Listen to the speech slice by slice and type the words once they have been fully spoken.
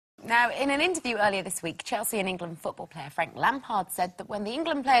Now, in an interview earlier this week, Chelsea and England football player Frank Lampard said that when the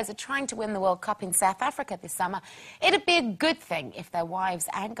England players are trying to win the World Cup in South Africa this summer, it'd be a good thing if their wives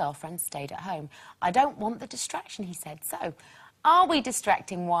and girlfriends stayed at home. I don't want the distraction, he said. So, are we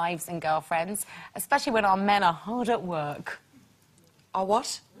distracting wives and girlfriends, especially when our men are hard at work? Or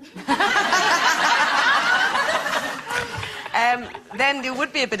what? Then there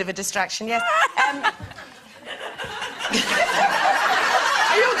would be a bit of a distraction, yes.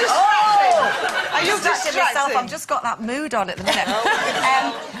 Are you distracting? Are you distracting myself? I've just got that mood on at the minute.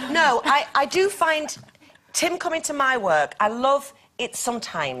 No, I do find Tim coming to my work, I love it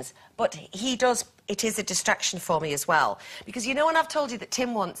sometimes, but it is a distraction for me as well. Because you know when I've told you that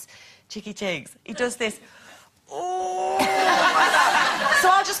Tim wants chicky chigs, he does this, oh, so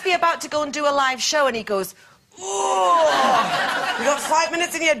I'll just be about to go and do a live show and he goes, oh, you got 5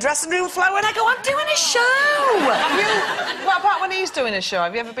 minutes in your dressing room, Flo? And I go, I'm doing a show. What about when he's doing a show?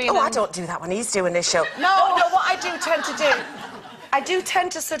 Have you ever been... Oh, I don't do that when he's doing a show. No, what I do tend to do, I do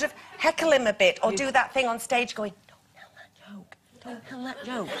tend to sort of heckle him a bit or do that thing on stage going, don't tell that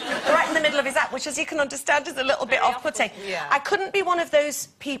joke. Right in the middle of his act, which, as you can understand, is a little bit off-putting. Yeah. I couldn't be one of those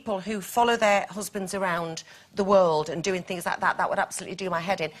people who follow their husbands around the world and doing things like that. That would absolutely do my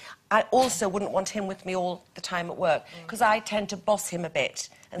head in. I also wouldn't want him with me all the time at work, because I tend to boss him a bit.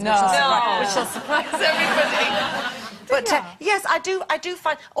 And which will surprise everybody. But, yes, I do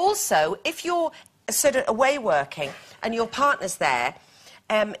find... Also, if you're sort of away working and your partner's there,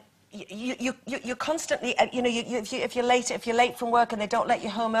 you're constantly, you know, if you're late from work and they don't let you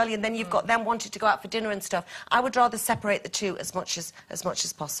home early, and then you've got them wanting to go out for dinner and stuff, I would rather separate the two as much as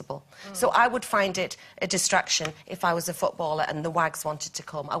possible. So I would find it a distraction if I was a footballer and the wags wanted to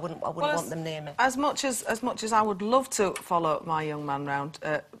come. I wouldn't want them near me. As much as I would love to follow my young man round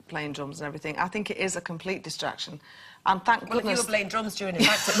playing drums and everything, I think it is a complete distraction. And thank goodness... Well, if you were playing drums during it, it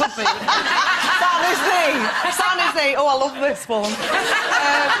would be. Sound his knee! Sound his knee! Oh, I love this one.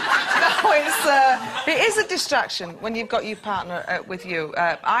 No, it is a distraction when you've got your partner with you.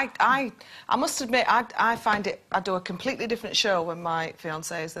 I must admit, I find it... I do a completely different show when my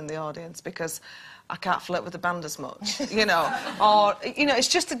fiancé is in the audience, because I can't flirt with the band as much, you know. Or, you know, it's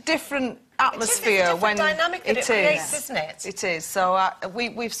just a different atmosphere. It's a different dynamic that it creates, isn't it? It is. So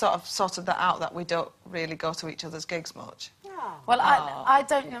we've sort of sorted that out, that we don't really go to each other's gigs much. Well, I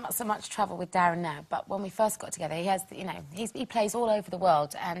don't not so much travel with Darren now, but when we first got together, he has, you know, he plays all over the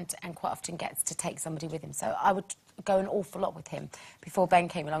world and quite often gets to take somebody with him. So I would go an awful lot with him before Ben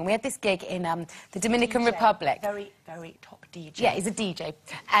came along. We had this gig in the Dominican Republic. Very, very top DJ. Yeah, he's a DJ.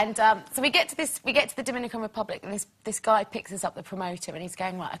 And so we get to the Dominican Republic, and this guy picks us up, the promoter, and he's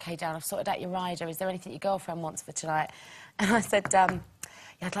going, right, OK, Darren, I've sorted out your rider. Is there anything your girlfriend wants for tonight? And I said, yeah,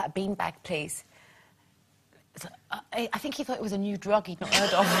 I'd like a beanbag, please. I think he thought it was a new drug he'd not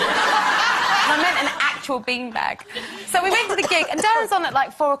heard of. I meant an actual beanbag. So we went to the gig, and Darren's on at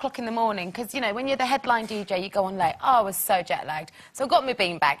like 4 o'clock in the morning, because, you know, when you're the headline DJ, you go on late. Oh, I was so jet-lagged. So I got my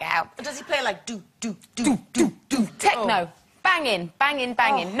beanbag out. Does he play like do? Techno. Banging, banging,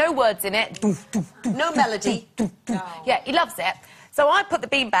 banging. Oh. No words in it. No melody. Yeah, he loves it. So I put the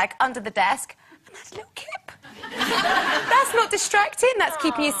beanbag under the desk, and that's a little kip. That's not distracting, that's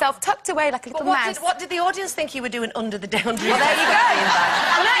keeping yourself tucked away like a little mouse. What did the audience think you were doing under the down? Well, there you go.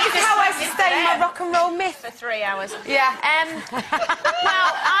 And that is how I sustain my rock and roll myth. For 3 hours. Yeah.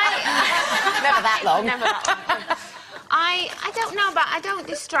 Well, never that long. Never that long. I don't know, but I don't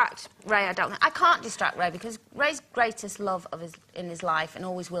distract Ray, I can't distract Ray, because Ray's greatest love in his life, and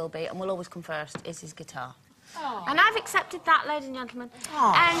always will be, and will always come first, is his guitar. Aww. And I've accepted that, ladies and gentlemen.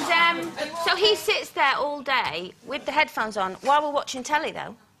 Aww. And so he sits there all day with the headphones on while we're watching telly,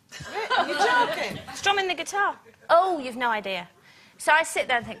 though. You're joking? Strumming the guitar. Oh, you've no idea. So I sit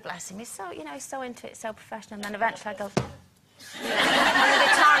there and think, bless him, he's so, you know, he's so into it, so professional. And then eventually I go... on the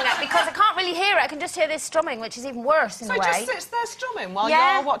guitar neck, because I can't really hear it. I can just hear this strumming, which is even worse in a way. So he just sits there strumming while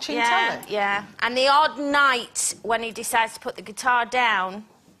you're watching telly? Yeah. And the odd night when he decides to put the guitar down,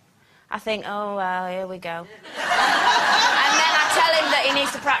 I think, oh, well, here we go. And then I tell him that he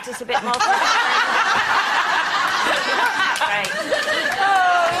needs to practice a bit more. Great.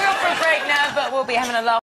 Oh, we're off for a break now, but we'll be having a laugh.